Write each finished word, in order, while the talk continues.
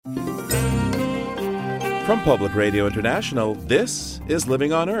From Public Radio International, this is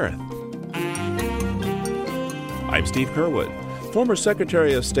Living on Earth. I'm Steve Curwood. Former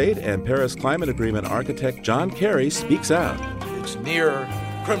Secretary of State and Paris Climate Agreement architect John Kerry speaks out. It's near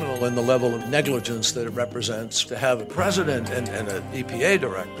criminal in the level of negligence that it represents to have a president and an EPA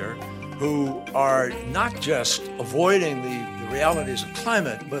director who are not just avoiding the realities of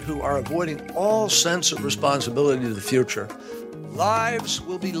climate, but who are avoiding all sense of responsibility to the future. Lives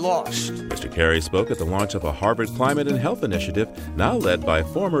will be lost. Mr. Kerry spoke at the launch of a Harvard Climate and Health Initiative, now led by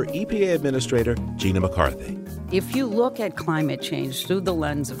former EPA Administrator Gina McCarthy. If you look at climate change through the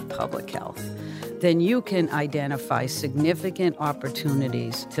lens of public health, then you can identify significant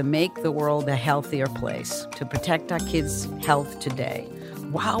opportunities to make the world a healthier place, to protect our kids' health today,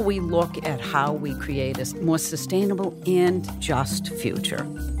 while we look at how we create a more sustainable and just future.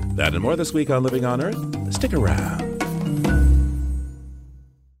 That and more this week on Living on Earth. Stick around.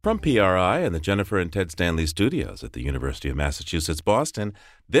 From PRI and the Jennifer and Ted Stanley studios at the University of Massachusetts, Boston,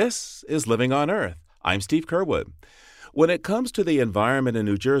 this is Living on Earth. I'm Steve Curwood. When it comes to the environment in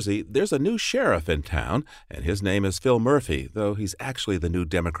New Jersey, there's a new sheriff in town, and his name is Phil Murphy, though he's actually the new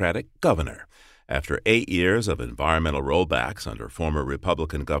Democratic governor. After 8 years of environmental rollbacks under former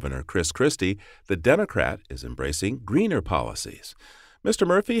Republican Governor Chris Christie, the Democrat is embracing greener policies. Mr.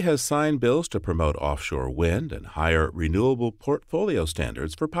 Murphy has signed bills to promote offshore wind and higher renewable portfolio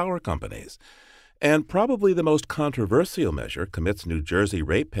standards for power companies. And probably the most controversial measure commits New Jersey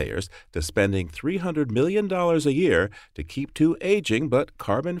ratepayers to spending $300 million a year to keep two aging but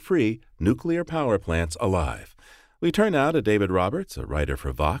carbon-free nuclear power plants alive. We turn now to David Roberts, a writer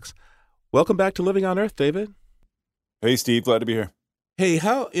for Vox. Welcome back to Living on Earth, David. Hey, Steve. Glad to be here. Hey,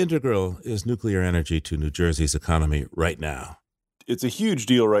 how integral is nuclear energy to New Jersey's economy right now? It's a huge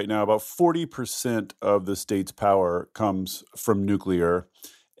deal right now. About 40% of the state's power comes from nuclear,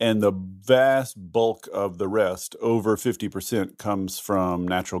 and the vast bulk of the rest, over 50%, comes from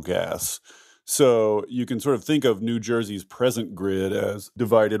natural gas. So you can sort of think of New Jersey's present grid as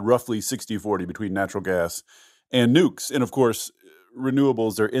divided roughly 60-40 between natural gas and nukes. And of course,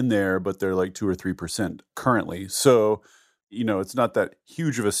 renewables are in there, but they're like 2 or 3% currently. So it's not that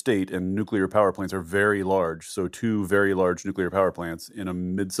huge of a state, and nuclear power plants are very large. So 2 very large nuclear power plants in a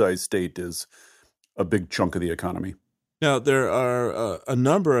mid-sized state is a big chunk of the economy. Now, there are a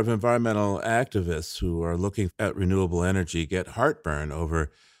number of environmental activists who are looking at renewable energy get heartburn over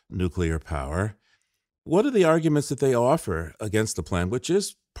nuclear power. What are the arguments that they offer against the plan, which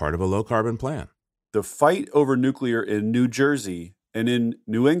is part of a low-carbon plan? The fight over nuclear in New Jersey and in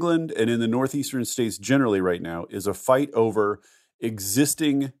New England and in the northeastern states generally right now is a fight over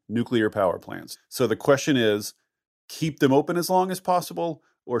existing nuclear power plants. So the question is, keep them open as long as possible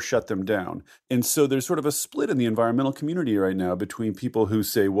or shut them down? And so there's sort of a split in the environmental community right now between people who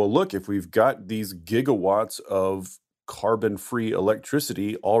say, well, look, if we've got these gigawatts of carbon-free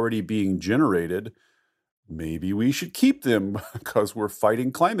electricity already being generated, maybe we should keep them because we're fighting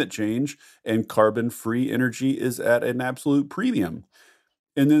climate change and carbon-free energy is at an absolute premium.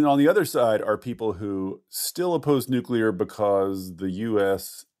 And then on the other side are people who still oppose nuclear because the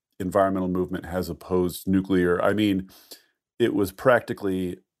U.S. environmental movement has opposed nuclear. I mean, it was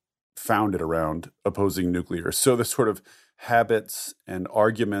practically founded around opposing nuclear. So the sort of habits and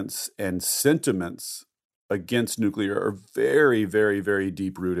arguments and sentiments against nuclear are very, very, very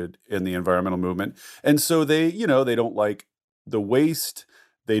deep-rooted in the environmental movement. And so they don't like the waste.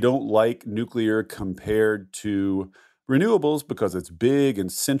 They don't like nuclear compared to renewables because it's big and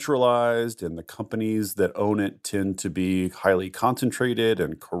centralized, and the companies that own it tend to be highly concentrated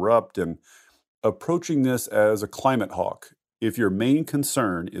and corrupt, and approaching this as a climate hawk. If your main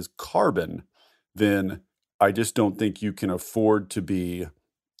concern is carbon, then I just don't think you can afford to be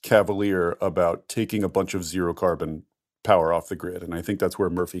cavalier about taking a bunch of zero carbon power off the grid. And I think that's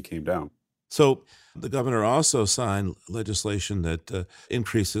where Murphy came down. So the governor also signed legislation that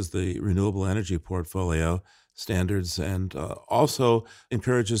increases the renewable energy portfolio standards and also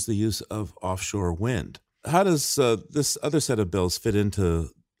encourages the use of offshore wind. How does this other set of bills fit into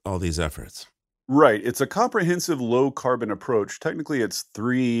all these efforts? Right. It's a comprehensive low carbon approach. Technically, it's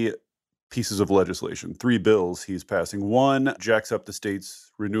 3 pieces of legislation, 3 bills he's passing. One jacks up the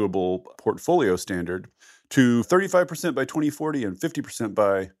state's renewable portfolio standard to 35% by 2040 and 50%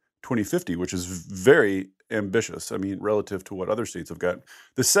 by 2050, which is very ambitious, relative to what other states have got.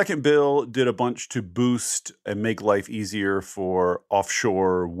 The second bill did a bunch to boost and make life easier for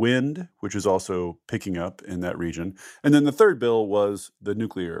offshore wind, which is also picking up in that region. And then the third bill was the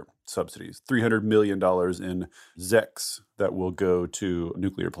nuclear subsidies, $300 million in ZECs that will go to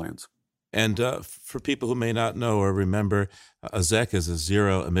nuclear plants. And for people who may not know or remember, a ZEC is a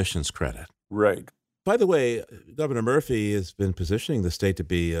zero emissions credit. Right. By the way, Governor Murphy has been positioning the state to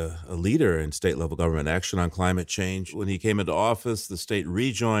be a leader in state-level government action on climate change. When he came into office, the state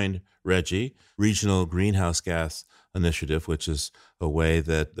rejoined RGGI, Regional Greenhouse Gas Initiative, which is a way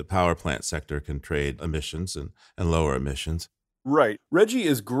that the power plant sector can trade emissions and lower emissions. Right. RGGI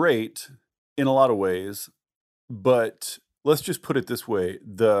is great in a lot of ways, but let's just put it this way.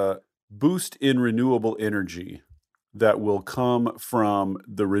 The boost in renewable energy that will come from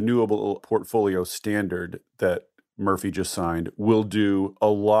the renewable portfolio standard that Murphy just signed will do a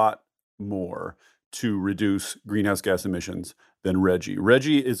lot more to reduce greenhouse gas emissions than RGGI.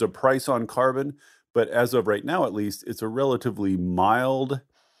 RGGI is a price on carbon, but as of right now, at least, it's a relatively mild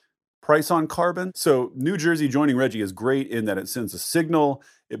price on carbon. So New Jersey joining RGGI is great in that it sends a signal.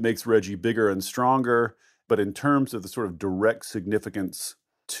 It makes RGGI bigger and stronger. But in terms of the sort of direct significance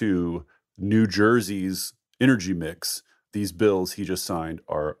to New Jersey's energy mix, these bills he just signed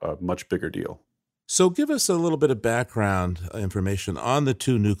are a much bigger deal. So give us a little bit of background information on the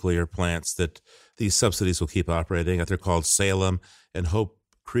two nuclear plants that these subsidies will keep operating. They're called Salem and Hope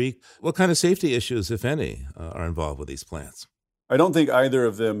Creek. What kind of safety issues, if any, are involved with these plants? I don't think either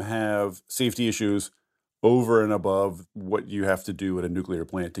of them have safety issues over and above what you have to do at a nuclear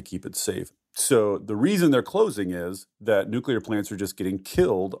plant to keep it safe. So the reason they're closing is that nuclear plants are just getting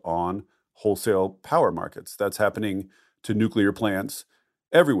killed on wholesale power markets. That's happening to nuclear plants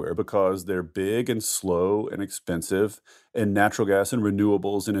everywhere because they're big and slow and expensive, and natural gas and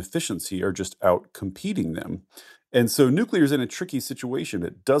renewables and efficiency are just out competing them. And so nuclear is in a tricky situation.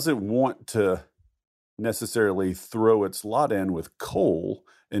 It doesn't want to necessarily throw its lot in with coal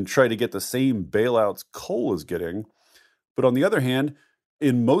and try to get the same bailouts coal is getting. But on the other hand,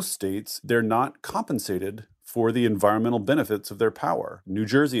 in most states, they're not compensated for the environmental benefits of their power. New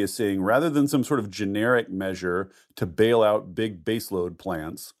Jersey is saying rather than some sort of generic measure to bail out big baseload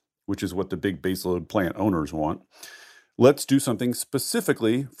plants, which is what the big baseload plant owners want, let's do something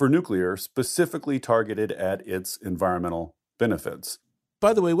specifically for nuclear, specifically targeted at its environmental benefits.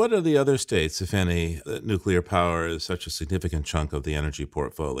 By the way, what are the other states, if any, that nuclear power is such a significant chunk of the energy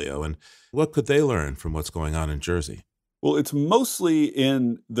portfolio? And what could they learn from what's going on in Jersey? Well, it's mostly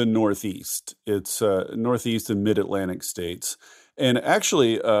in the Northeast. It's Northeast and Mid-Atlantic states. And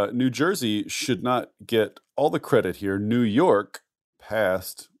actually, New Jersey should not get all the credit here. New York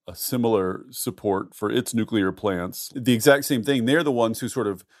passed a similar support for its nuclear plants. The exact same thing. They're the ones who sort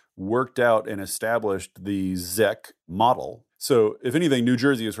of worked out and established the ZEC model. So if anything, New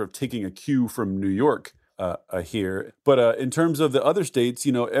Jersey is sort of taking a cue from New York here. But in terms of the other states,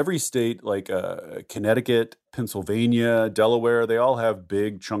 every state like Connecticut, Pennsylvania, Delaware, they all have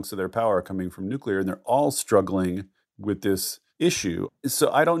big chunks of their power coming from nuclear, and they're all struggling with this issue.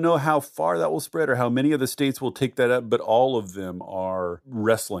 So I don't know how far that will spread or how many of the states will take that up, but all of them are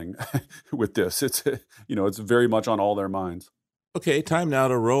wrestling with this. It's very much on all their minds. Okay, time now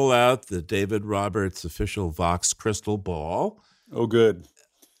to roll out the David Roberts official Vox crystal ball. Oh, good.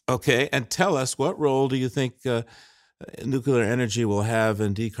 Okay, and tell us, what role do you think nuclear energy will have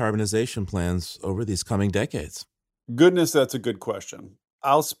in decarbonization plans over these coming decades? Goodness, that's a good question.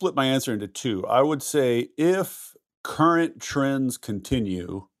 I'll split my answer into two. I would say if current trends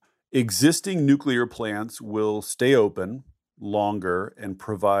continue, existing nuclear plants will stay open longer and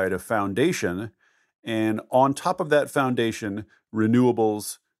provide a foundation. And on top of that foundation,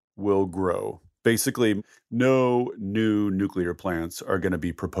 renewables will grow. Basically, no new nuclear plants are going to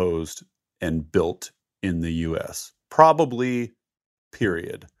be proposed and built in the U.S. Probably,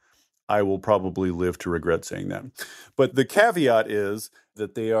 period. I will probably live to regret saying that. But the caveat is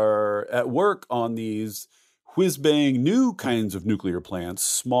that they are at work on these whiz-bang new kinds of nuclear plants,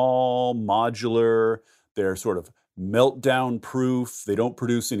 small, modular, they're sort of meltdown proof, they don't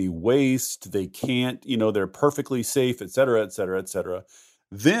produce any waste, they can't, they're perfectly safe, et cetera, et cetera, et cetera.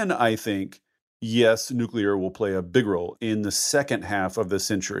 Then I think, yes, nuclear will play a big role in the second half of the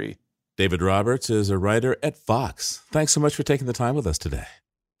century. David Roberts is a writer at Vox. Thanks so much for taking the time with us today.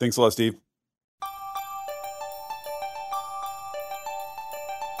 Thanks a lot, Steve.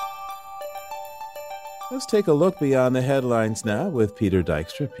 Let's take a look beyond the headlines now with Peter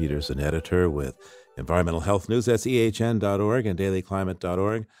Dykstra. Peter's an editor with Environmental Health News. That's ehn.org and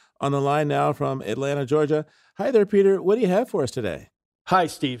dailyclimate.org. On the line now from Atlanta, Georgia. Hi there, Peter. What do you have for us today? Hi,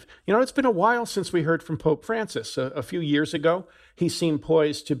 Steve. It's been a while since we heard from Pope Francis. A few years ago, he seemed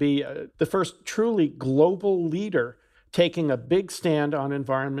poised to be the first truly global leader taking a big stand on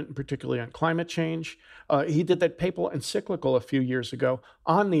environment, and particularly on climate change. He did that papal encyclical a few years ago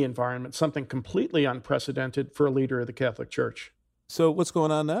on the environment, something completely unprecedented for a leader of the Catholic Church. So what's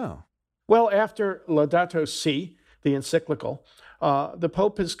going on now? Well, after Laudato Si, the encyclical, The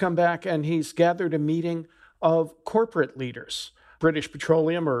Pope has come back and he's gathered a meeting of corporate leaders, British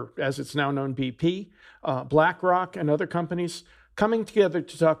Petroleum, or as it's now known, BP, BlackRock, and other companies coming together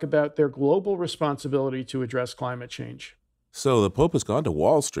to talk about their global responsibility to address climate change. So the Pope has gone to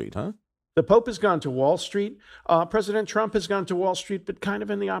Wall Street, huh? The Pope has gone to Wall Street. President Trump has gone to Wall Street, but kind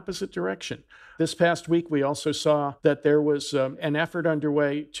of in the opposite direction. This past week, we also saw that there was an effort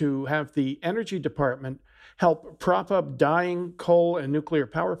underway to have the Energy Department help prop up dying coal and nuclear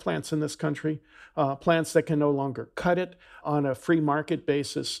power plants in this country, plants that can no longer cut it on a free market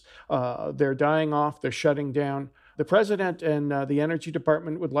basis. They're dying off, they're shutting down. The president and the Energy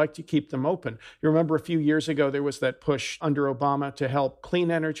Department would like to keep them open. You remember a few years ago, there was that push under Obama to help clean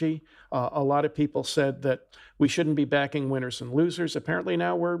energy. A lot of people said that we shouldn't be backing winners and losers. Apparently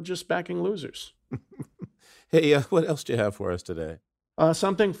now we're just backing losers. Hey, what else do you have for us today?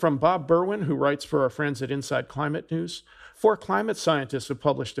 Something from Bob Berwin, who writes for our friends at Inside Climate News. 4 climate scientists have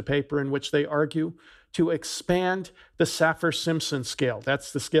published a paper in which they argue to expand the Saffir-Simpson scale.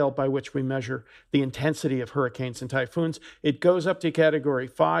 That's the scale by which we measure the intensity of hurricanes and typhoons. It goes up to category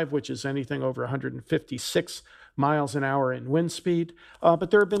 5, which is anything over 156 miles an hour in wind speed.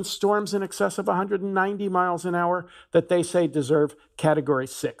 But there have been storms in excess of 190 miles an hour that they say deserve category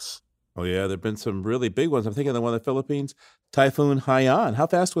 6. Oh, yeah, there have been some really big ones. I'm thinking of the one in the Philippines, Typhoon Haiyan. How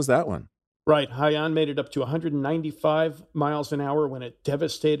fast was that one? Right. Haiyan made it up to 195 miles an hour when it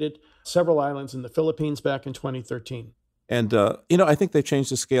devastated several islands in the Philippines back in 2013. And, I think they've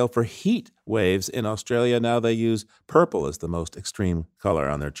changed the scale for heat waves in Australia. Now they use purple as the most extreme color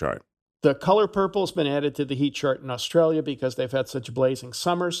on their chart. The color purple has been added to the heat chart in Australia because they've had such blazing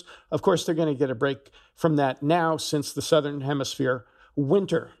summers. Of course, they're going to get a break from that now since the Southern Hemisphere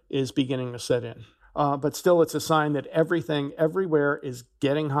winter is beginning to set in. But still, it's a sign that everything everywhere is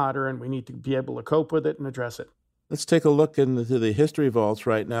getting hotter and we need to be able to cope with it and address it. Let's take a look into the history vaults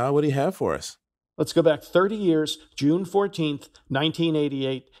right now. What do you have for us? Let's go back 30 years, June 14th,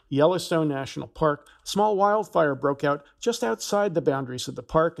 1988, Yellowstone National Park. Small wildfire broke out just outside the boundaries of the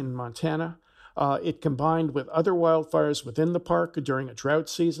park in Montana. It combined with other wildfires within the park during a drought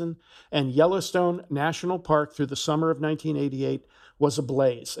season, and Yellowstone National Park through the summer of 1988 was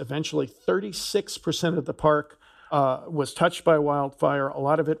ablaze. Eventually, 36% of the park was touched by wildfire. A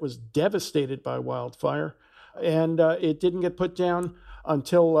lot of it was devastated by wildfire, and it didn't get put down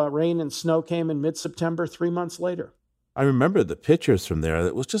until rain and snow came in mid-September, 3 months later. I remember the pictures from there.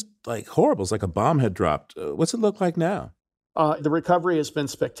 It was just like horrible. It's like a bomb had dropped. What's it look like now? The recovery has been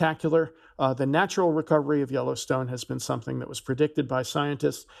spectacular. The natural recovery of Yellowstone has been something that was predicted by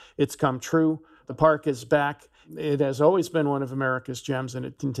scientists. It's come true. The park is back. It has always been one of America's gems, and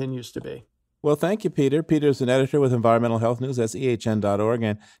it continues to be. Well, thank you, Peter. Peter's an editor with Environmental Health News. That's ehn.org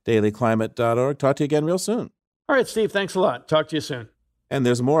and dailyclimate.org. Talk to you again real soon. All right, Steve, thanks a lot. Talk to you soon. And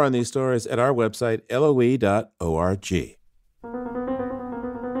there's more on these stories at our website, loe.org.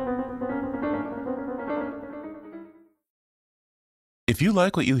 If you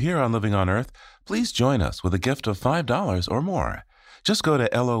like what you hear on Living on Earth, please join us with a gift of $5 or more. Just go to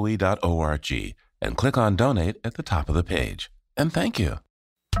loe.org and click on Donate at the top of the page. And thank you.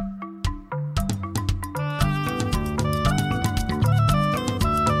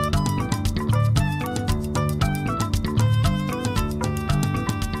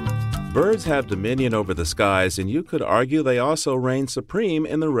 Birds have dominion over the skies, and you could argue they also reign supreme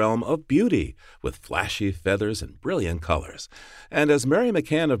in the realm of beauty, with flashy feathers and brilliant colors. And as Mary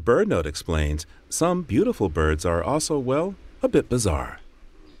McCann of BirdNote explains, some beautiful birds are also, well, a bit bizarre.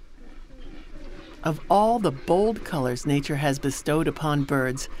 Of all the bold colors nature has bestowed upon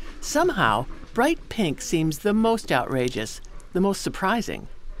birds, somehow bright pink seems the most outrageous, the most surprising.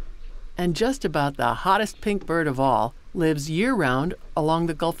 And just about the hottest pink bird of all lives year-round along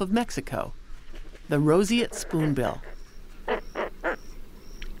the Gulf of Mexico, the Roseate Spoonbill.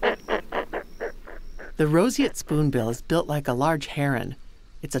 The Roseate Spoonbill is built like a large heron.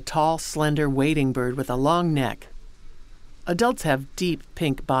 It's a tall, slender wading bird with a long neck. Adults have deep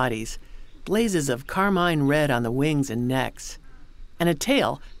pink bodies, blazes of carmine red on the wings and necks, and a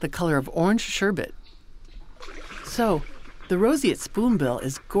tail the color of orange sherbet. So, the Roseate Spoonbill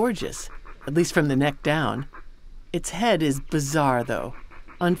is gorgeous, at least from the neck down. Its head is bizarre, though.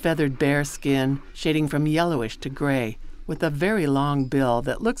 Unfeathered bare skin, shading from yellowish to gray, with a very long bill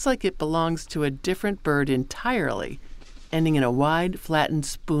that looks like it belongs to a different bird entirely, ending in a wide, flattened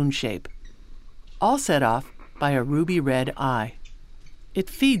spoon shape. All set off by a ruby red eye. It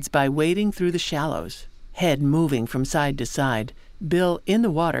feeds by wading through the shallows, head moving from side to side, bill in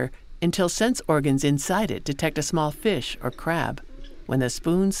the water until sense organs inside it detect a small fish or crab, when the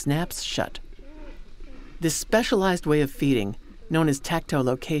spoon snaps shut. This specialized way of feeding, known as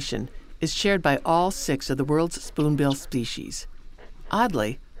tactolocation, is shared by all 6 of the world's spoonbill species.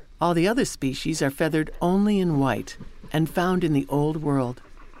 Oddly, all the other species are feathered only in white and found in the Old World,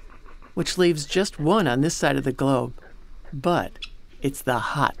 which leaves just one on this side of the globe. But it's the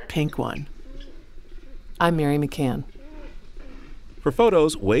hot pink one. I'm Mary McCann. For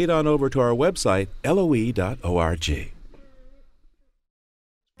photos, wade on over to our website, loe.org.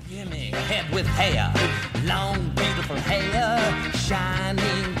 Gimme a head with hair, long, beautiful hair,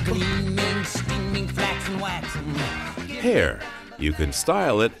 shining, gleaming, steaming, flaxen, waxen. Hair. You can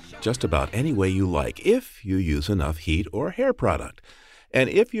style it just about any way you like if you use enough heat or hair product. And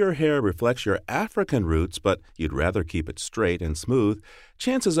if your hair reflects your African roots, but you'd rather keep it straight and smooth,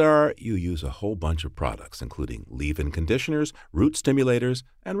 chances are you use a whole bunch of products, including leave-in conditioners, root stimulators,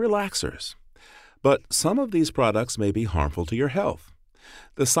 and relaxers. But some of these products may be harmful to your health.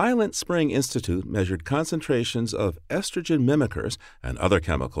 The Silent Spring Institute measured concentrations of estrogen mimickers and other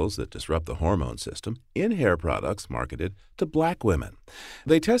chemicals that disrupt the hormone system in hair products marketed to black women.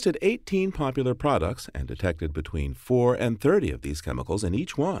 They tested 18 popular products and detected between 4 and 30 of these chemicals in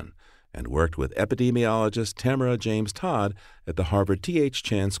each one, and worked with epidemiologist Tamara James Todd at the Harvard T.H.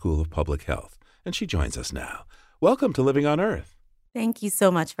 Chan School of Public Health. And she joins us now. Welcome to Living on Earth. Thank you so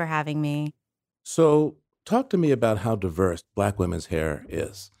much for having me. So, talk to me about how diverse black women's hair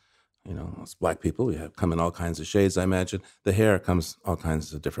is. You know, as black people, we come in all kinds of shades, I imagine. The hair comes all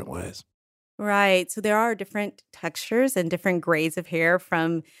kinds of different ways. Right. So there are different textures and different grades of hair,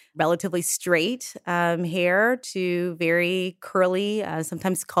 from relatively straight hair to very curly,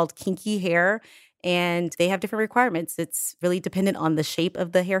 sometimes called kinky hair. And they have different requirements. It's really dependent on the shape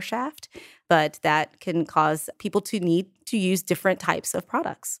of the hair shaft, but that can cause people to need to use different types of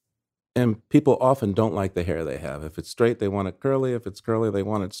products. And people often don't like the hair they have. If it's straight, they want it curly. If it's curly, they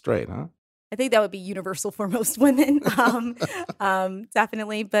want it straight, huh? I think that would be universal for most women,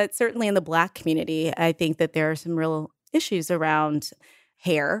 definitely. But certainly in the Black community, I think that there are some real issues around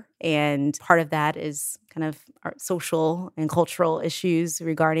hair. And part of that is kind of our social and cultural issues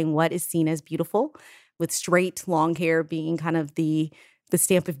regarding what is seen as beautiful, with straight, long hair being kind of the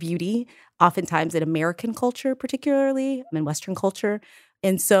stamp of beauty, oftentimes in American culture, particularly in Western culture.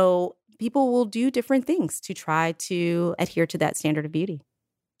 And so people will do different things to try to adhere to that standard of beauty.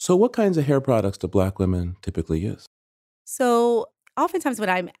 So what kinds of hair products do black women typically use? So oftentimes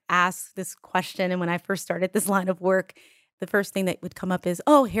when I'm asked this question and when I first started this line of work, the first thing that would come up is,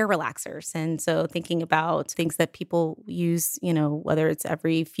 hair relaxers. And so thinking about things that people use, whether it's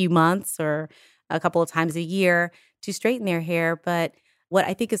every few months or a couple of times a year to straighten their hair. But what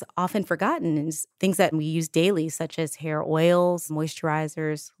I think is often forgotten is things that we use daily, such as hair oils,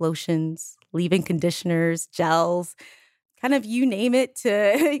 moisturizers, lotions, leave-in conditioners, gels, kind of you name it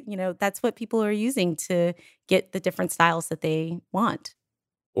to, that's what people are using to get the different styles that they want.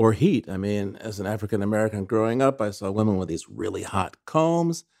 Or heat. I mean, as an African-American growing up, I saw women with these really hot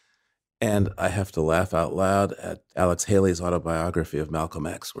combs. And I have to laugh out loud at Alex Haley's autobiography of Malcolm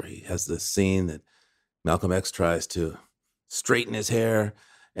X, where he has this scene that Malcolm X tries to straighten his hair,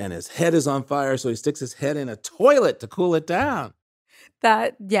 and his head is on fire, so he sticks his head in a toilet to cool it down.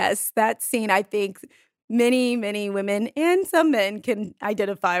 That scene, I think many, many women and some men can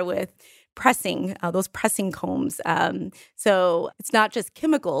identify with pressing, those pressing combs. So it's not just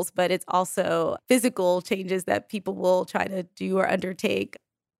chemicals, but it's also physical changes that people will try to do or undertake.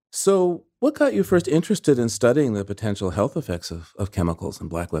 So what got you first interested in studying the potential health effects of chemicals in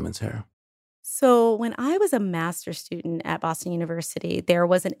black women's hair? So when I was a master's student at Boston University, there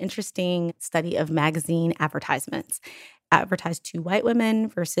was an interesting study of magazine advertisements advertised to white women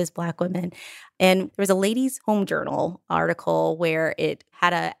versus black women. And there was a Ladies' Home Journal article where it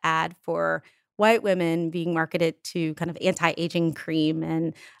had an ad for white women being marketed to kind of anti-aging cream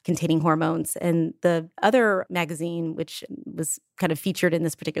and containing hormones. And the other magazine, which was kind of featured in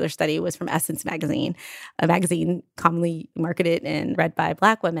this particular study, was from Essence magazine, a magazine commonly marketed and read by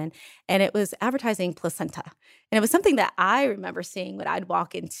black women. And it was advertising placenta. And it was something that I remember seeing when I'd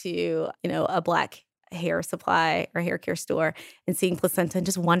walk into, a black hair supply or hair care store and seeing placenta and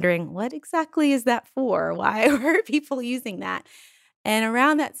just wondering, what exactly is that for? Why are people using that? And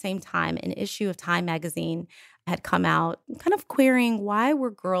around that same time, an issue of Time magazine had come out kind of querying why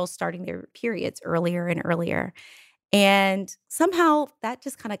were girls starting their periods earlier and earlier. And somehow that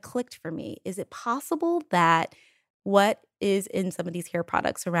just kind of clicked for me. Is it possible that what is in some of these hair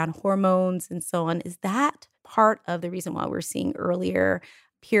products around hormones and so on, is that part of the reason why we're seeing earlier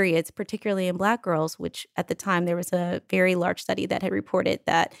periods, particularly in black girls, which at the time there was a very large study that had reported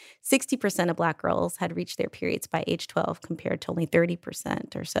that 60% of black girls had reached their periods by age 12 compared to only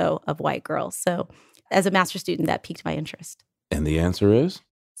 30% or so of white girls. So as a master's student, that piqued my interest. And the answer is?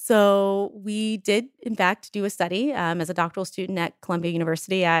 So we did, in fact, do a study. As a doctoral student at Columbia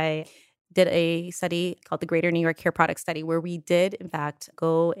University, I did a study called the Greater New York Hair Product Study, where we did, in fact,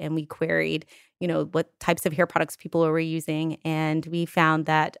 go and we queried, what types of hair products people were using. And we found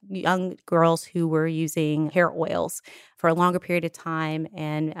that young girls who were using hair oils for a longer period of time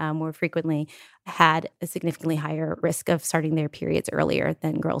and more frequently had a significantly higher risk of starting their periods earlier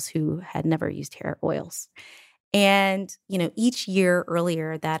than girls who had never used hair oils. And, each year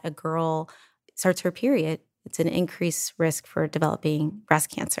earlier that a girl starts her period, it's an increased risk for developing breast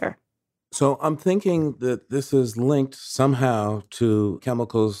cancer. So I'm thinking that this is linked somehow to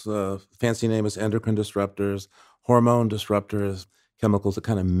chemicals, fancy name is endocrine disruptors, hormone disruptors, chemicals that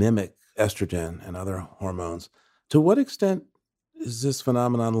kind of mimic estrogen and other hormones. To what extent is this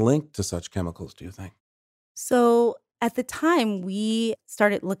phenomenon linked to such chemicals, do you think? So at the time, we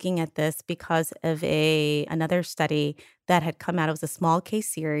started looking at this because of another study that had come out. It was a small case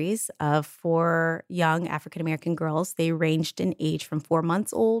series of 4 young African-American girls. They ranged in age from 4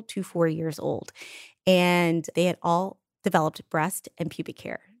 months old to 4 years old. And they had all developed breast and pubic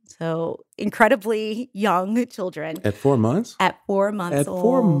hair. So incredibly young children. At 4 months? At 4 months old. At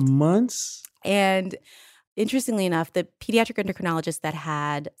 4 months? And interestingly enough, the pediatric endocrinologist that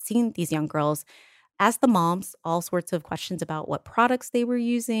had seen these young girls asked the moms all sorts of questions about what products they were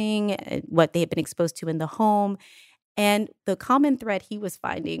using, what they had been exposed to in the home. And the common thread he was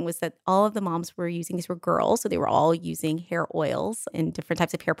finding was that all of the moms were using, these were girls, so they were all using hair oils and different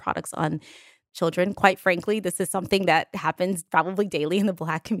types of hair products on children. Quite frankly, this is something that happens probably daily in the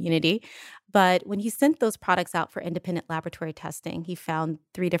Black community. But when he sent those products out for independent laboratory testing, he found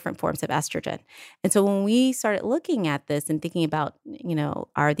 3 different forms of estrogen. And so when we started looking at this and thinking about,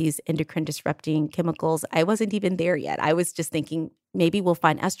 are these endocrine disrupting chemicals, I wasn't even there yet. I was just thinking maybe we'll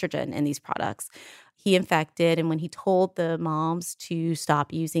find estrogen in these products. He in fact did. And when he told the moms to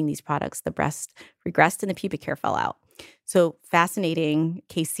stop using these products, the breast regressed and the pubic hair fell out. So fascinating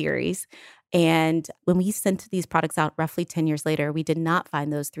case series. And when we sent these products out roughly 10 years later, we did not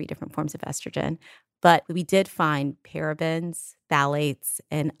find those 3 different forms of estrogen, but we did find parabens, phthalates,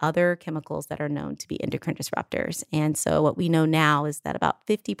 and other chemicals that are known to be endocrine disruptors. And so what we know now is that about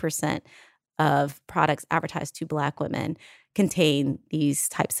 50% of products advertised to Black women contain these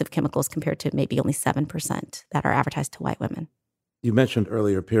types of chemicals compared to maybe only 7% that are advertised to white women. You mentioned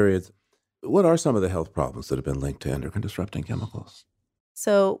earlier periods. What are some of the health problems that have been linked to endocrine disrupting chemicals?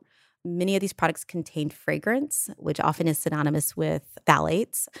 So many of these products contain fragrance, which often is synonymous with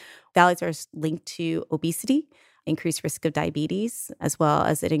phthalates. Phthalates are linked to obesity, increased risk of diabetes, as well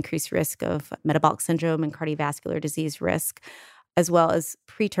as an increased risk of metabolic syndrome and cardiovascular disease risk, as well as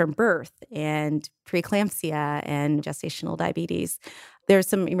preterm birth and preeclampsia and gestational diabetes. There's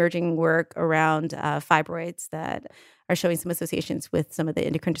some emerging work around fibroids that are showing some associations with some of the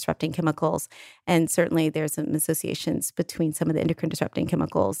endocrine disrupting chemicals. And certainly there's some associations between some of the endocrine disrupting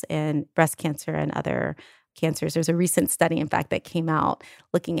chemicals and breast cancer and other cancers. There's a recent study, in fact, that came out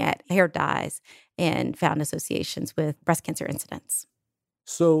looking at hair dyes and found associations with breast cancer incidence.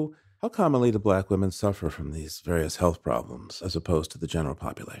 So how commonly do Black women suffer from these various health problems as opposed to the general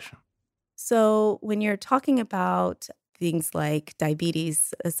population? So when you're talking about things like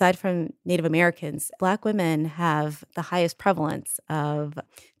diabetes, aside from Native Americans, Black women have the highest prevalence of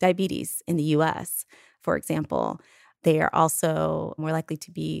diabetes in the U.S. For example, they are also more likely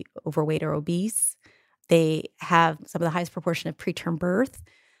to be overweight or obese. They have some of the highest proportion of preterm birth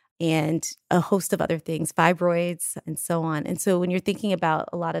and a host of other things, fibroids and so on. And so when you're thinking about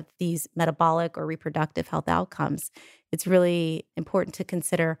a lot of these metabolic or reproductive health outcomes, it's really important to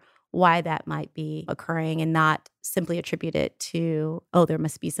consider why that might be occurring and not simply attribute it to, there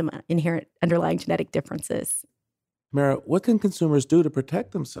must be some inherent underlying genetic differences. Mara, what can consumers do to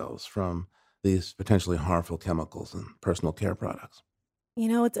protect themselves from these potentially harmful chemicals in personal care products?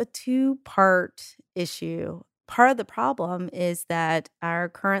 It's a 2-part issue. Part of the problem is that our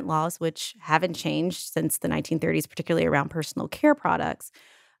current laws, which haven't changed since the 1930s, particularly around personal care products,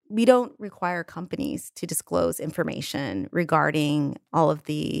 we don't require companies to disclose information regarding all of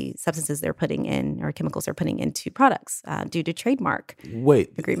the substances they're putting in or chemicals they're putting into products due to trademark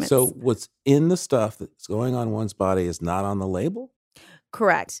agreements. So what's in the stuff that's going on one's body is not on the label?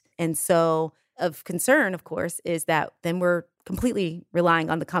 Correct. And so of concern, of course, is that then we're completely relying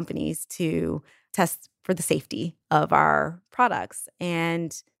on the companies to test for the safety of our products.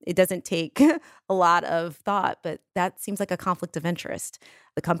 And it doesn't take a lot of thought, but that seems like a conflict of interest.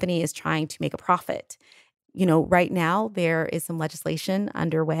 The company is trying to make a profit. Right now there is some legislation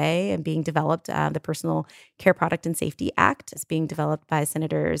underway and being developed. The Personal Care Product and Safety Act is being developed by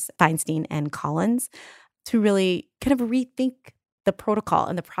Senators Feinstein and Collins. to really kind of rethink the protocol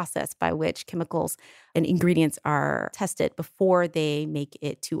and the process by which chemicals and ingredients are tested before they make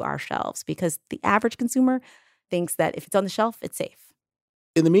it to our shelves, because the average consumer thinks that if it's on the shelf, it's safe.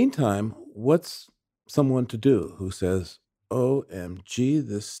 In the meantime, what's someone to do who says, OMG,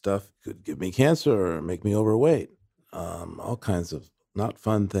 this stuff could give me cancer or make me overweight? All kinds of not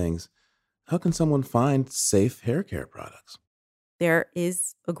fun things. How can someone find safe hair care products? There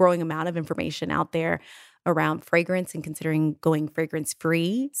is a growing amount of information out there around fragrance and considering going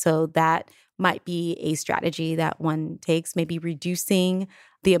fragrance-free. So that might be a strategy that one takes, maybe reducing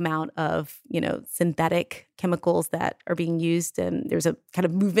the amount of, synthetic chemicals that are being used. And there's a kind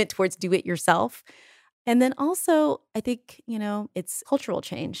of movement towards do it yourself. And then also, I think, it's cultural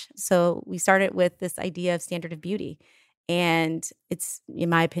change. So we started with this idea of standard of beauty. And it's, in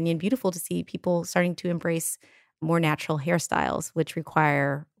my opinion, beautiful to see people starting to embrace more natural hairstyles, which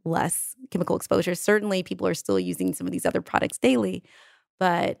require less chemical exposure. Certainly, people are still using some of these other products daily,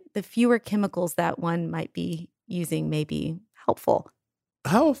 but the fewer chemicals that one might be using may be helpful.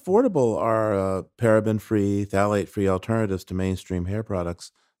 How affordable are paraben-free, phthalate-free alternatives to mainstream hair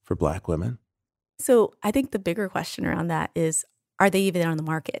products for Black women? So I think the bigger question around that is, are they even on the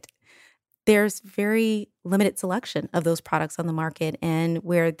market? There's very limited selection of those products on the market, and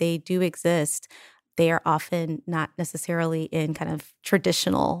where they do exist, they are often not necessarily in kind of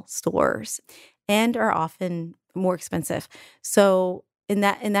traditional stores and are often more expensive. So in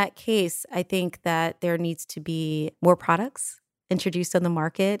that case, I think that there needs to be more products introduced on the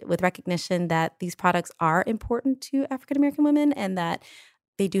market with recognition that these products are important to African American women and that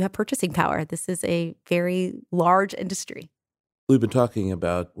they do have purchasing power. This is a very large industry. We've been talking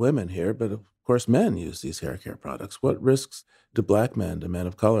about women here, but of course men use these hair care products. What risks do Black men, do men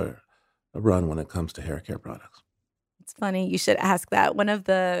of color, run when it comes to hair care products? It's funny you should ask that. One of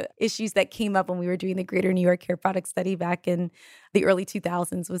the issues that came up when we were doing the Greater New York Hair Product Study back in the early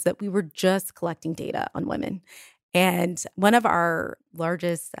 2000s was that we were just collecting data on women. And one of our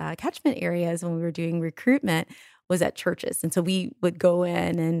largest catchment areas when we were doing recruitment was at churches. And so we would go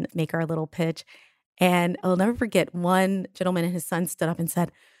in and make our little pitch. And I'll never forget, one gentleman and his son stood up and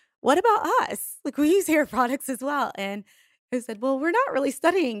said, "What about us? Like, we use hair products as well." And I said, "Well, we're not really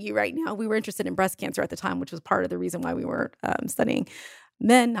studying you right now." We were interested in breast cancer at the time, which was part of the reason why we weren't studying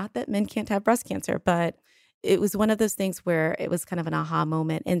men. Not that men can't have breast cancer, but it was one of those things where it was kind of an aha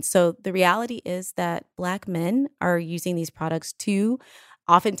moment. And so the reality is that Black men are using these products too.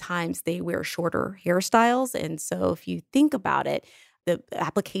 Oftentimes they wear shorter hairstyles. And so if you think about it, the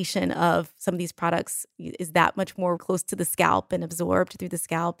application of some of these products is that much more close to the scalp and absorbed through the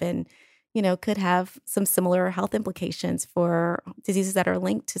scalp, and could have some similar health implications for diseases that are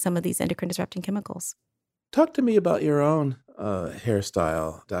linked to some of these endocrine disrupting chemicals. Talk to me about your own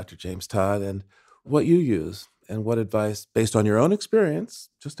hairstyle, Dr. James Todd, and what you use and what advice, based on your own experience,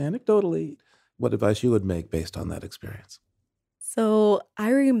 just anecdotally, what advice you would make based on that experience. So I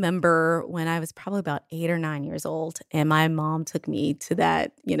remember when I was probably about 8 or 9 years old, and my mom took me to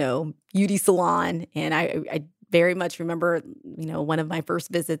that, beauty salon. And I very much remember, one of my first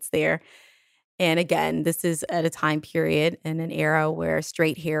visits there. And again, this is at a time period in an era where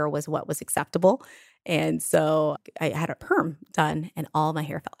straight hair was what was acceptable. And so I had a perm done and all my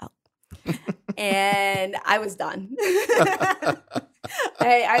hair fell out. And I was done.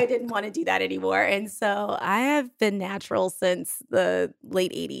 I didn't want to do that anymore. And so I have been natural since the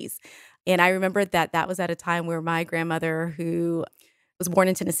late 80s. And I remember that was at a time where my grandmother, who was born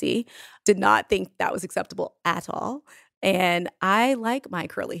in Tennessee, did not think that was acceptable at all. And I like my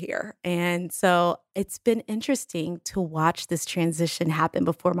curly hair. And so it's been interesting to watch this transition happen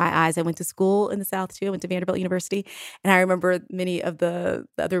before my eyes. I went to school in the South too. I went to Vanderbilt University. And I remember many of the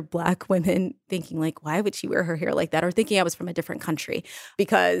other Black women thinking like, why would she wear her hair like that? Or thinking I was from a different country,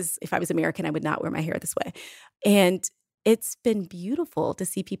 because if I was American, I would not wear my hair this way. And it's been beautiful to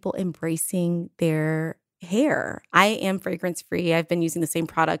see people embracing their hair. I am fragrance free. I've been using the same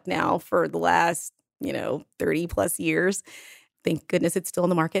product now for the last 30 plus years. Thank goodness it's still in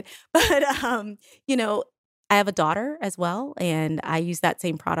the market. But, I have a daughter as well, and I use that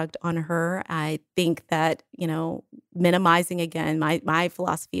same product on her. I think that, minimizing, again, my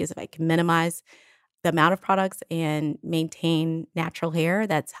philosophy is if I can minimize the amount of products and maintain natural hair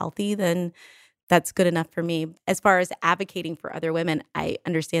that's healthy, then that's good enough for me. As far as advocating for other women, I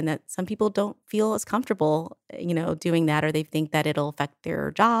understand that some people don't feel as comfortable, doing that, or they think that it'll affect their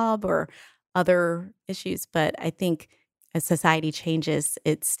job or other issues. But I think as society changes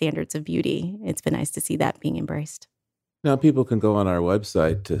its standards of beauty, it's been nice to see that being embraced. Now, people can go on our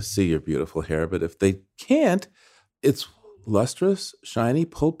website to see your beautiful hair, but if they can't, it's lustrous, shiny,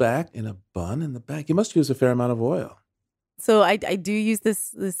 pulled back in a bun in the back. You must use a fair amount of oil. So I do use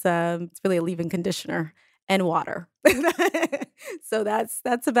this it's really a leave-in conditioner and water. So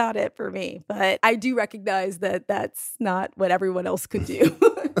that's about it for me. But I do recognize that that's not what everyone else could do.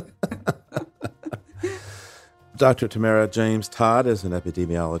 Dr. Tamara James Todd is an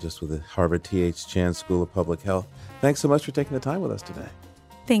epidemiologist with the Harvard T.H. Chan School of Public Health. Thanks so much for taking the time with us today.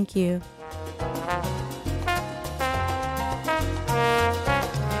 Thank you.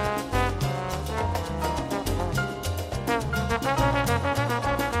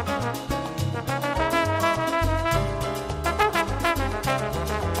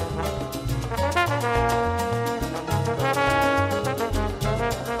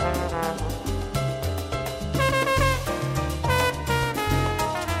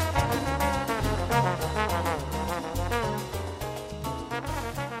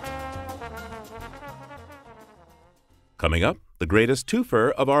 Coming up, the greatest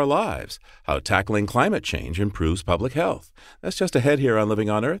twofer of our lives, how tackling climate change improves public health. That's just ahead here on Living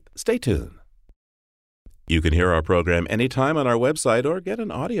on Earth. Stay tuned. You can hear our program anytime on our website or get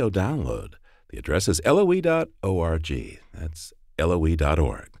an audio download. The address is loe.org. That's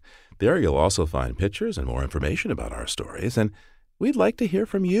loe.org. There you'll also find pictures and more information about our stories, and we'd like to hear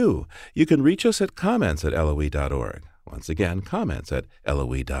from you. You can reach us at comments@loe.org. Once again, comments at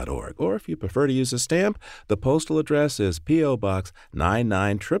loe.org. Or if you prefer to use a stamp, the postal address is P.O. Box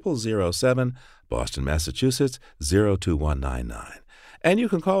 99007, Boston, Massachusetts 02199. And you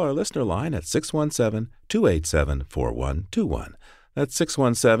can call our listener line at 617-287-4121. That's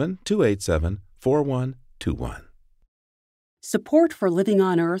 617-287-4121. Support for Living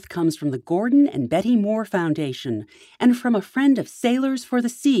on Earth comes from the Gordon and Betty Moore Foundation and from a friend of Sailors for the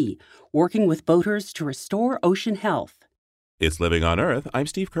Sea, working with boaters to restore ocean health. It's Living on Earth. I'm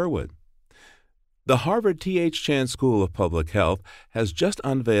Steve Kerwood. The Harvard T.H. Chan School of Public Health has just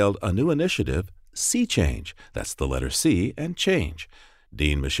unveiled a new initiative, Sea Change. That's the letter C and change.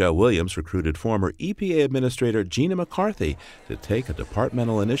 Dean Michelle Williams recruited former EPA Administrator Gina McCarthy to take a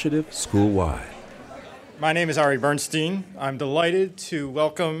departmental initiative school-wide. My name is Ari Bernstein. I'm delighted to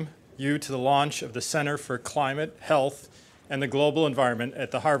welcome you to the launch of the Center for Climate, Health, and the Global Environment at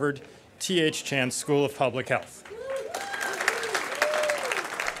the Harvard T.H. Chan School of Public Health.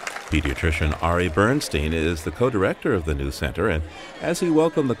 Pediatrician Ari Bernstein is the co-director of the new center, and as he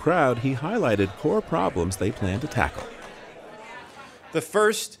welcomed the crowd, he highlighted core problems they plan to tackle. The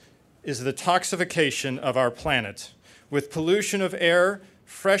first is the toxification of our planet, with pollution of air,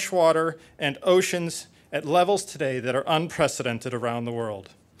 fresh water, and oceans at levels today that are unprecedented around the world.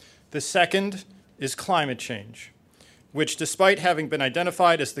 The second is climate change, which, despite having been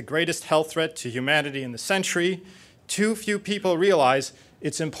identified as the greatest health threat to humanity in the century, too few people realize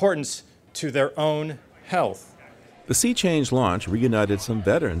its importance to their own health. The Sea Change launch reunited some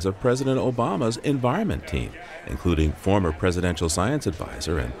veterans of President Obama's environment team, including former presidential science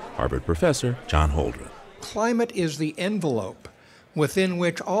advisor and Harvard professor John Holdren. Climate is the envelope within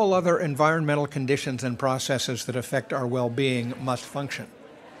which all other environmental conditions and processes that affect our well-being must function.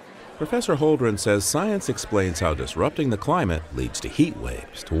 Professor Holdren says science explains how disrupting the climate leads to heat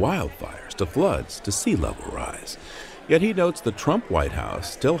waves, to wildfires, to floods, to sea level rise. Yet he notes the Trump White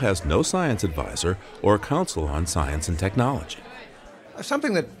House still has no science advisor or council on science and technology.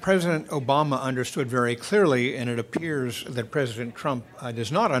 Something that President Obama understood very clearly, and it appears that President Trump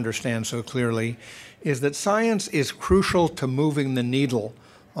does not understand so clearly, is that science is crucial to moving the needle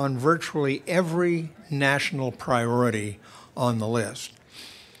on virtually every national priority on the list.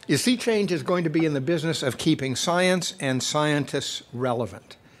 Sea Change is going to be in the business of keeping science and scientists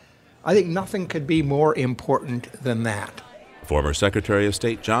relevant. I think nothing could be more important than that. Former Secretary of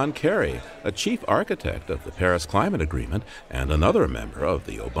State John Kerry, a chief architect of the Paris Climate Agreement and another member of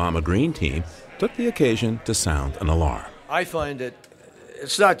the Obama Green Team, took the occasion to sound an alarm. I find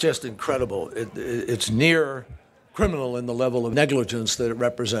it's not just incredible, it's near criminal in the level of negligence that it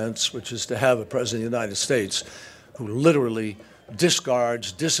represents, which is to have a president of the United States who literally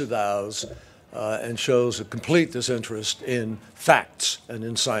discards, disavows, and shows a complete disinterest in facts and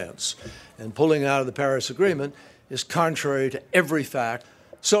in science. And pulling out of the Paris Agreement is contrary to every fact.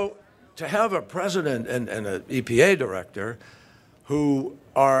 So to have a president and an EPA director who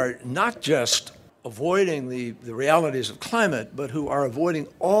are not just avoiding the realities of climate, but who are avoiding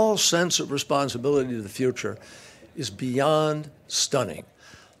all sense of responsibility to the future is beyond stunning.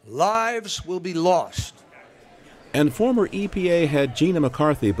 Lives will be lost. And former EPA head Gina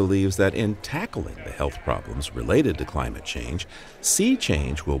McCarthy believes that in tackling the health problems related to climate change, Sea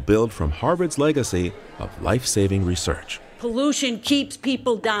Change will build from Harvard's legacy of life-saving research. Pollution keeps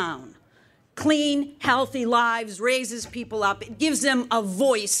people down. clean, healthy lives, raises people up. It gives them a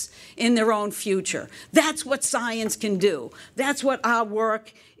voice in their own future. That's what science can do. That's what our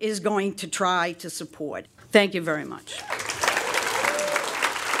work is going to try to support. Thank you very much.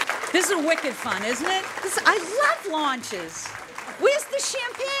 This is wicked fun, isn't it? I love launches. Where's the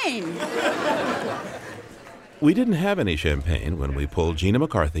champagne? We didn't have any champagne when we pulled Gina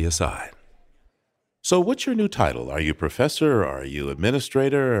McCarthy aside. So what's your new title? Are you professor? Are you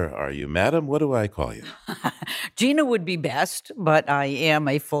administrator? Are you madam? What do I call you? Gina would be best, but I am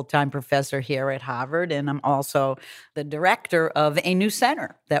a full-time professor here at Harvard, and I'm also the director of a new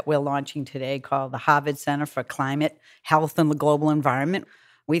center that we're launching today called the Harvard Center for Climate, Health, and the Global Environment.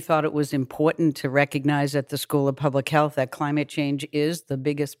 We thought it was important to recognize at the School of Public Health that climate change is the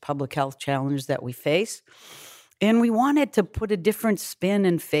biggest public health challenge that we face. And we wanted to put a different spin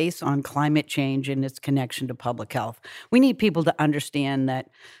and face on climate change and its connection to public health. We need people to understand that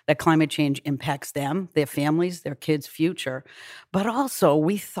climate change impacts them, their families, their kids' future. But also,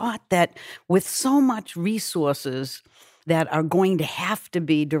 we thought that with so much resources that are going to have to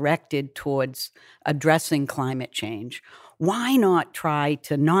be directed towards addressing climate change, why not try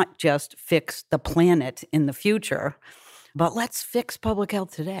to not just fix the planet in the future, but let's fix public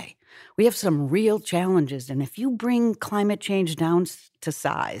health today. We have some real challenges, and if you bring climate change down to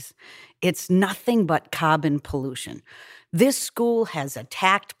size, it's nothing but carbon pollution. This school has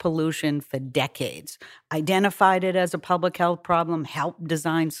attacked pollution for decades, identified it as a public health problem, helped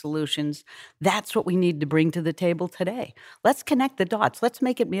design solutions. That's what we need to bring to the table today. Let's connect the dots. Let's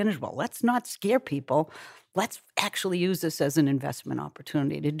make it manageable. Let's not scare people. Let's actually use this as an investment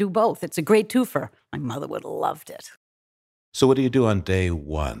opportunity to do both. It's a great twofer. My mother would have loved it. So what do you do on day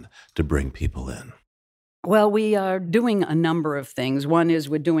one to bring people in? Well, we are doing a number of things. One is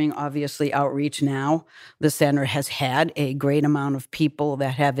we're doing, obviously, outreach now. The center has had a great amount of people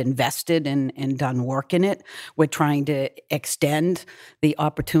that have invested and done work in it. We're trying to extend the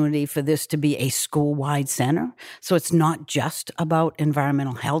opportunity for this to be a school-wide center. So it's not just about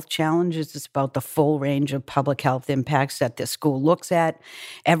environmental health challenges. It's about the full range of public health impacts that the school looks at.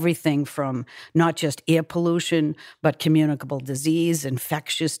 Everything from not just air pollution, but communicable disease,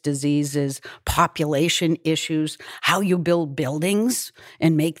 infectious diseases, population issues, how you build buildings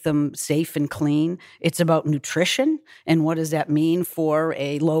and make them safe and clean. It's about nutrition and what does that mean for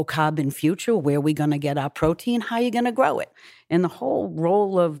a low-carbon future? Where are we going to get our protein? How are you going to grow it? And the whole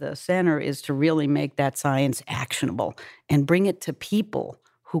role of the center is to really make that science actionable and bring it to people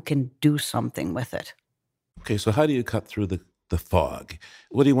who can do something with it. Okay, so how do you cut through the fog?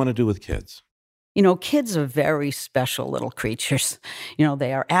 What do you want to do with kids? You know, kids are very special little creatures. You know,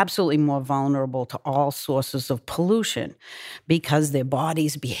 they are absolutely more vulnerable to all sources of pollution because their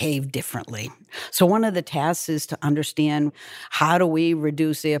bodies behave differently. So one of the tasks is to understand how do we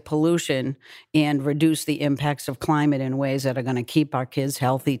reduce air pollution and reduce the impacts of climate in ways that are going to keep our kids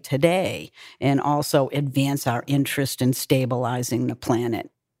healthy today and also advance our interest in stabilizing the planet.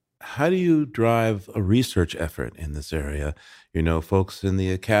 How do you drive a research effort in this area? You know, folks in the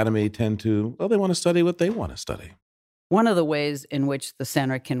academy tend to, they want to study what they want to study. One of the ways in which the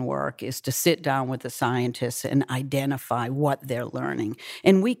center can work is to sit down with the scientists and identify what they're learning.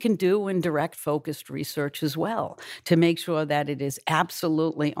 And we can do in direct focused research as well to make sure that it is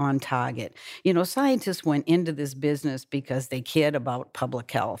absolutely on target. You know, scientists went into this business because they cared about public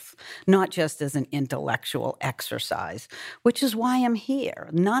health, not just as an intellectual exercise, which is why I'm here.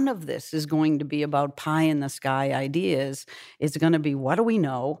 None of this is going to be about pie-in-the-sky ideas. It's going to be, what do we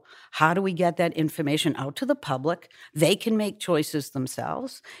know? How do we get that information out to the public? They can make choices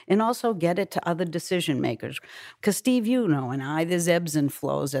themselves and also get it to other decision makers. Because, Steve, you know, and there's ebbs and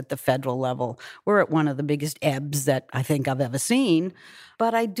flows at the federal level. We're at one of the biggest ebbs that I think I've ever seen.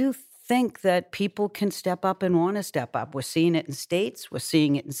 But I do think that people can step up and want to step up. We're seeing it in states. We're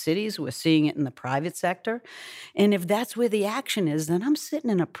seeing it in cities. We're seeing it in the private sector. And if that's where the action is, then I'm sitting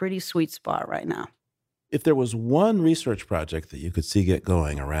in a pretty sweet spot right now. If there was one research project that you could see get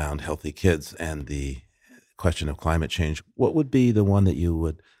going around healthy kids and the question of climate change, what would be the one that you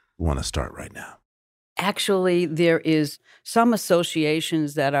would want to start right now? Actually, there is some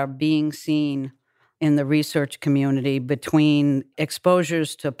associations that are being seen in the research community between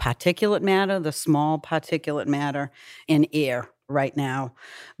exposures to particulate matter, the small particulate matter, in air right now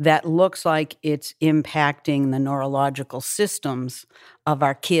that looks like it's impacting the neurological systems of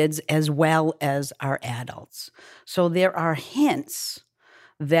our kids as well as our adults. So there are hints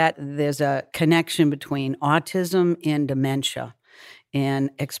that there's a connection between autism and dementia and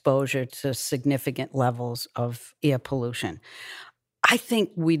exposure to significant levels of air pollution. I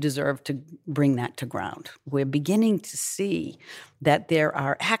think we deserve to bring that to ground. We're beginning to see that there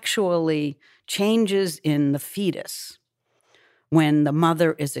are actually changes in the fetus when the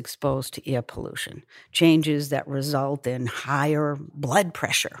mother is exposed to air pollution, changes that result in higher blood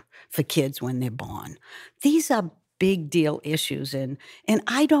pressure for kids when they're born. These are big deal issues, and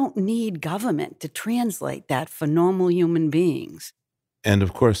I don't need government to translate that for normal human beings. And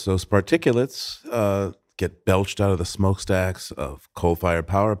of course, those particulates get belched out of the smokestacks of coal-fired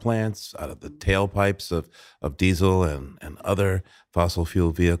power plants, out of the tailpipes of diesel and other fossil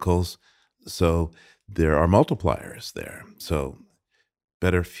fuel vehicles. So there are multipliers there. So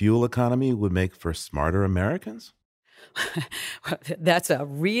better fuel economy would make for smarter Americans? That's a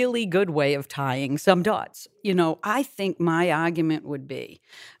really good way of tying some dots. I think my argument would be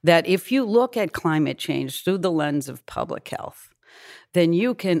that if you look at climate change through the lens of public health, then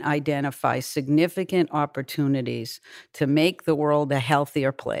you can identify significant opportunities to make the world a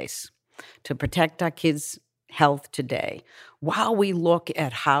healthier place, to protect our kids' health today, while we look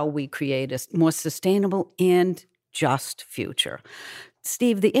at how we create a more sustainable and just future.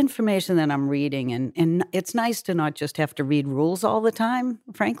 Steve, the information that I'm reading, and it's nice to not just have to read rules all the time,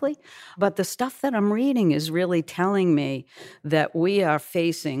 frankly, but the stuff that I'm reading is really telling me that we are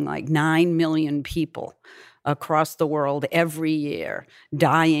facing like 9 million people across the world every year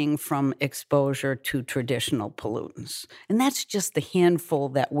dying from exposure to traditional pollutants. And that's just the handful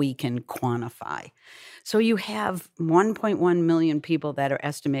that we can quantify. So you have 1.1 million people that are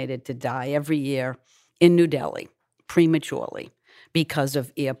estimated to die every year in New Delhi prematurely because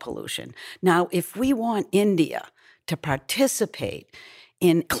of air pollution. Now, if we want India to participate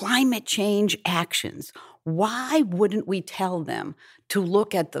in climate change actions, why wouldn't we tell them to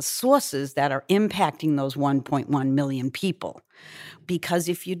look at the sources that are impacting those 1.1 million people? Because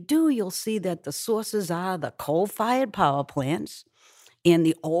if you do, you'll see that the sources are the coal-fired power plants and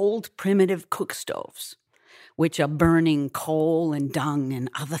the old primitive cook stoves, which are burning coal and dung and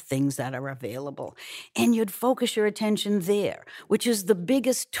other things that are available. And you'd focus your attention there, which is the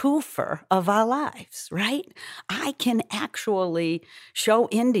biggest twofer of our lives, right? I can actually show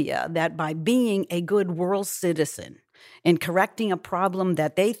India that by being a good world citizen and correcting a problem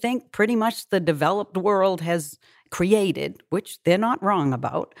that they think pretty much the developed world has created, which they're not wrong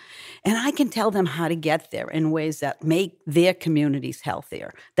about, and I can tell them how to get there in ways that make their communities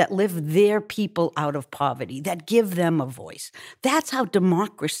healthier, that lift their people out of poverty, that give them a voice. That's how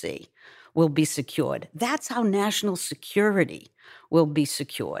democracy will be secured. That's how national security will be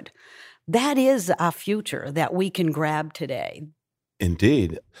secured. That is our future that we can grab today.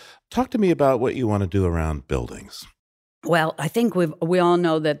 Indeed. Talk to me about what you want to do around buildings. Well, I think we all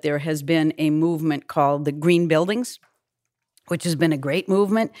know that there has been a movement called the Green Buildings, which has been a great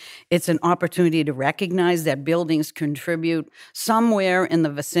movement. It's an opportunity to recognize that buildings contribute somewhere in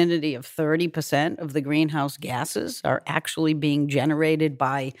the vicinity of 30% of the greenhouse gases are actually being generated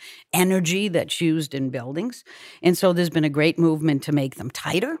by energy that's used in buildings. And so there's been a great movement to make them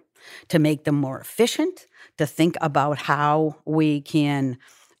tighter, to make them more efficient, to think about how we can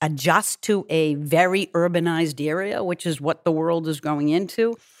adjust to a very urbanized area, which is what the world is going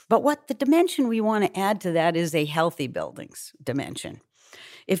into. But what the dimension we want to add to that is a healthy buildings dimension.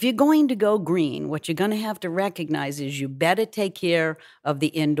 If you're going to go green, what you're going to have to recognize is you better take care of the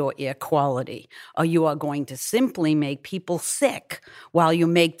indoor air quality, or you are going to simply make people sick while you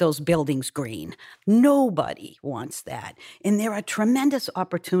make those buildings green. Nobody wants that. And there are tremendous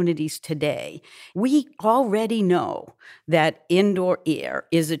opportunities today. We already know that indoor air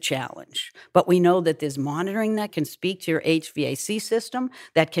is a challenge, but we know that there's monitoring that can speak to your HVAC system,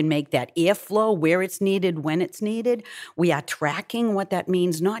 that can make that airflow where it's needed, when it's needed. We are tracking what that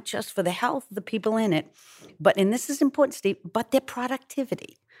means, not just for the health of the people in it, but, and this is important, Steve, but their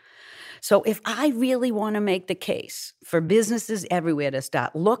productivity. So if I really want to make the case for businesses everywhere to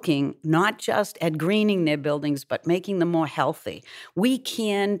start looking not just at greening their buildings, but making them more healthy, we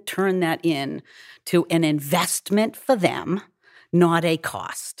can turn that in to an investment for them, not a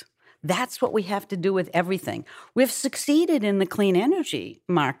cost. That's what we have to do with everything. We've succeeded in the clean energy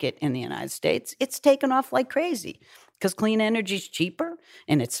market in the United States. It's taken off like crazy because clean energy is cheaper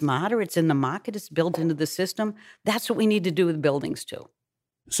and it's smarter. It's in the market. It's built into the system. That's what we need to do with buildings too.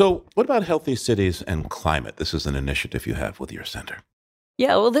 So what about healthy cities and climate? This is an initiative you have with your center.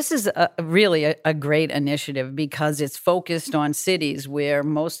 Yeah, well, this is really a great initiative because it's focused on cities where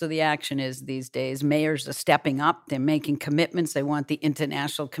most of the action is these days. Mayors are stepping up. They're making commitments. They want the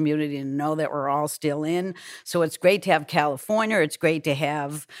international community to know that we're all still in. So it's great to have California. It's great to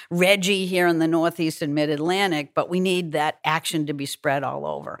have Reggie here in the Northeast and Mid-Atlantic, but we need that action to be spread all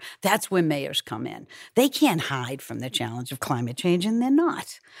over. That's where mayors come in. They can't hide from the challenge of climate change, and they're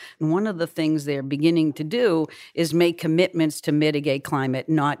not. And one of the things they're beginning to do is make commitments to mitigate climate,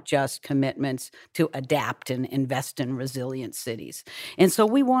 not just commitments to adapt and invest in resilient cities. And so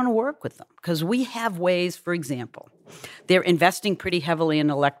we want to work with them because we have ways, for example, they're investing pretty heavily in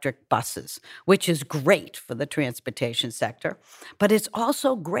electric buses, which is great for the transportation sector. But it's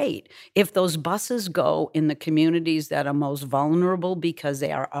also great if those buses go in the communities that are most vulnerable because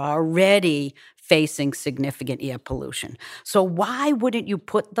they are already facing significant air pollution. So why wouldn't you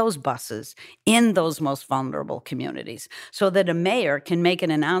put those buses in those most vulnerable communities so that a mayor can make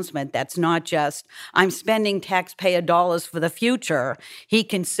an announcement that's not just, I'm spending taxpayer dollars for the future. He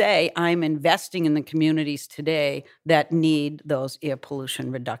can say, I'm investing in the communities today that need those air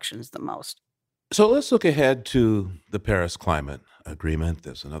pollution reductions the most. So let's look ahead to the Paris Climate Agreement.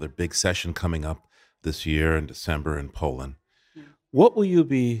 There's another big session coming up this year in December in Poland. What will you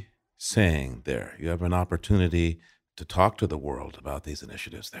be saying there? You have an opportunity to talk to the world about these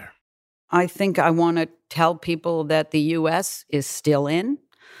initiatives there. I think I want to tell people that the U.S. is still in.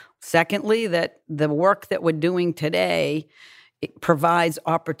 Secondly, that the work that we're doing today provides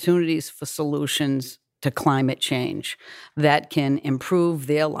opportunities for solutions to climate change that can improve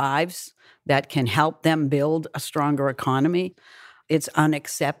their lives, that can help them build a stronger economy. It's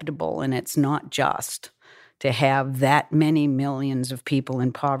unacceptable, and it's not just to have that many millions of people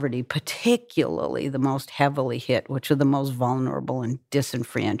in poverty, particularly the most heavily hit, which are the most vulnerable and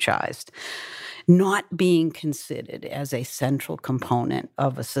disenfranchised, not being considered as a central component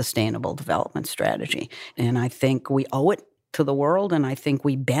of a sustainable development strategy. And I think we owe it to the world, and I think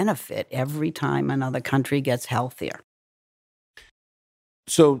we benefit every time another country gets healthier.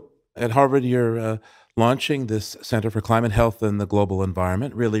 So at Harvard, you're launching this Center for Climate Health and the Global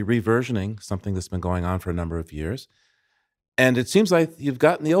Environment, really reversioning something that's been going on for a number of years. And it seems like you've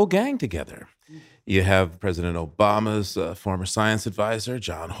gotten the old gang together. You have President Obama's former science advisor,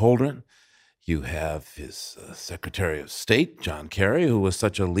 John Holdren. You have his Secretary of State, John Kerry, who was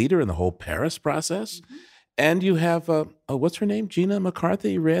such a leader in the whole Paris process. Mm-hmm. And you have, what's her name? Gina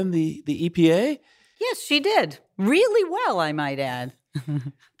McCarthy ran the EPA? Yes, she did. Really well, I might add.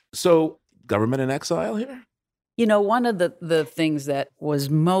 So government in exile here? You know, one of the things that was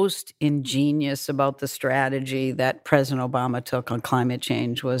most ingenious about the strategy that President Obama took on climate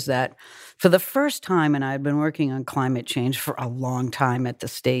change was that for the first time, and I've been working on climate change for a long time at the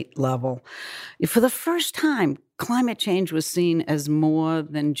state level, for the first time, climate change was seen as more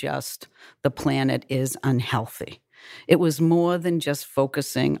than just the planet is unhealthy. It was more than just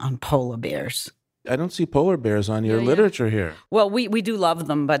focusing on polar bears. I don't see polar bears on your literature here. Well, we do love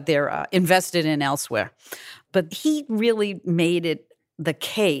them, but they're invested in elsewhere. But he really made it the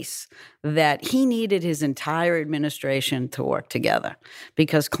case that he needed his entire administration to work together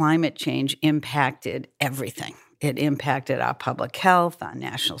because climate change impacted everything. It impacted our public health, our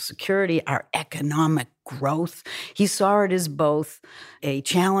national security, our economic growth. He saw it as both a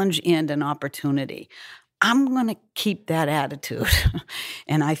challenge and an opportunity. I'm going to keep that attitude.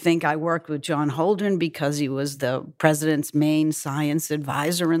 And I think I worked with John Holdren because he was the president's main science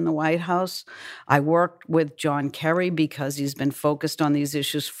advisor in the White House. I worked with John Kerry because he's been focused on these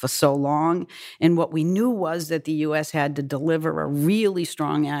issues for so long. And what we knew was that the U.S. had to deliver a really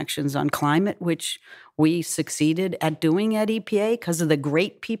strong actions on climate, which we succeeded at doing at EPA because of the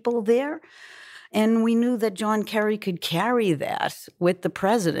great people there. And we knew that John Kerry could carry that with the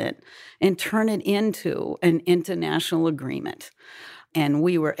president and turn it into an international agreement. And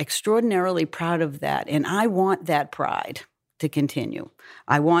we were extraordinarily proud of that. And I want that pride to continue.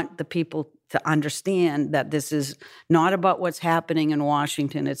 I want the people to understand that this is not about what's happening in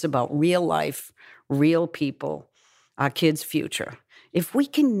Washington. It's about real life, real people, our kids' future. If we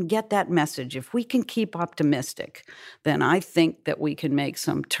can get that message, if we can keep optimistic, then I think that we can make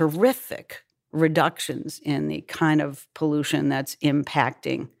some terrific reductions in the kind of pollution that's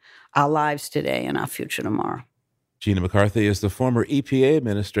impacting our lives today and our future tomorrow. Gina McCarthy is the former EPA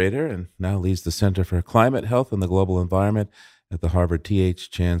Administrator and now leads the Center for Climate Health and the Global Environment at the Harvard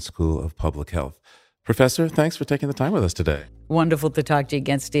T.H. Chan School of Public Health. Professor, thanks for taking the time with us today. Wonderful to talk to you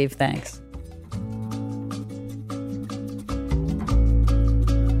again, Steve. Thanks.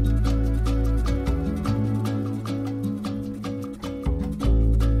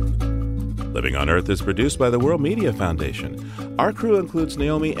 Living on Earth is produced by the World Media Foundation. Our crew includes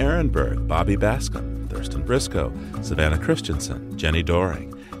Naomi Ehrenberg, Bobby Bascom, Thurston Briscoe, Savannah Christensen, Jenny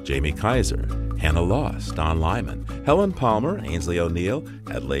Doring, Jamie Kaiser, Hannah Loss, Don Lyman, Helen Palmer, Ainsley O'Neill,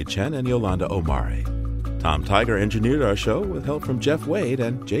 Adelaide Chen, and Yolanda Omari. Tom Tiger engineered our show with help from Jeff Wade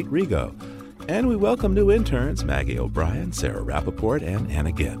and Jake Rigo. And we welcome new interns Maggie O'Brien, Sarah Rappaport, and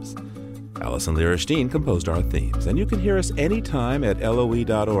Anna Gibbs. Allison Lierstein composed our themes, and you can hear us anytime at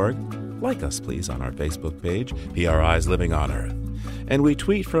LOE.org. Like us, please, on our Facebook page, PRI's Living on Earth. And we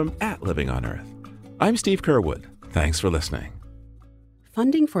tweet from @LivingOnEarth. I'm Steve Curwood. Thanks for listening.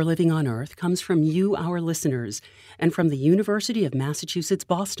 Funding for Living on Earth comes from you, our listeners, and from the University of Massachusetts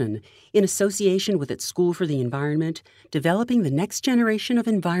Boston, in association with its School for the Environment, developing the next generation of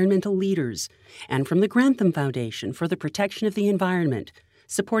environmental leaders, and from the Grantham Foundation for the Protection of the Environment,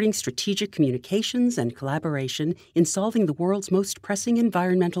 supporting strategic communications and collaboration in solving the world's most pressing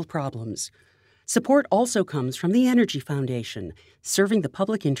environmental problems. Support also comes from the Energy Foundation, serving the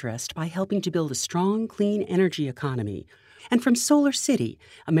public interest by helping to build a strong, clean energy economy. And from Solar City,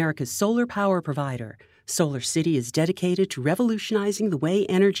 America's solar power provider. Solar City is dedicated to revolutionizing the way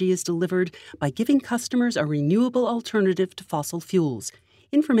energy is delivered by giving customers a renewable alternative to fossil fuels.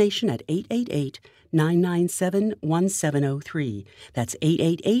 Information at 888-997-1703. That's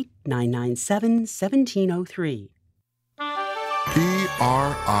 888-997-1703.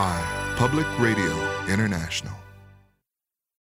 PRI, Public Radio International.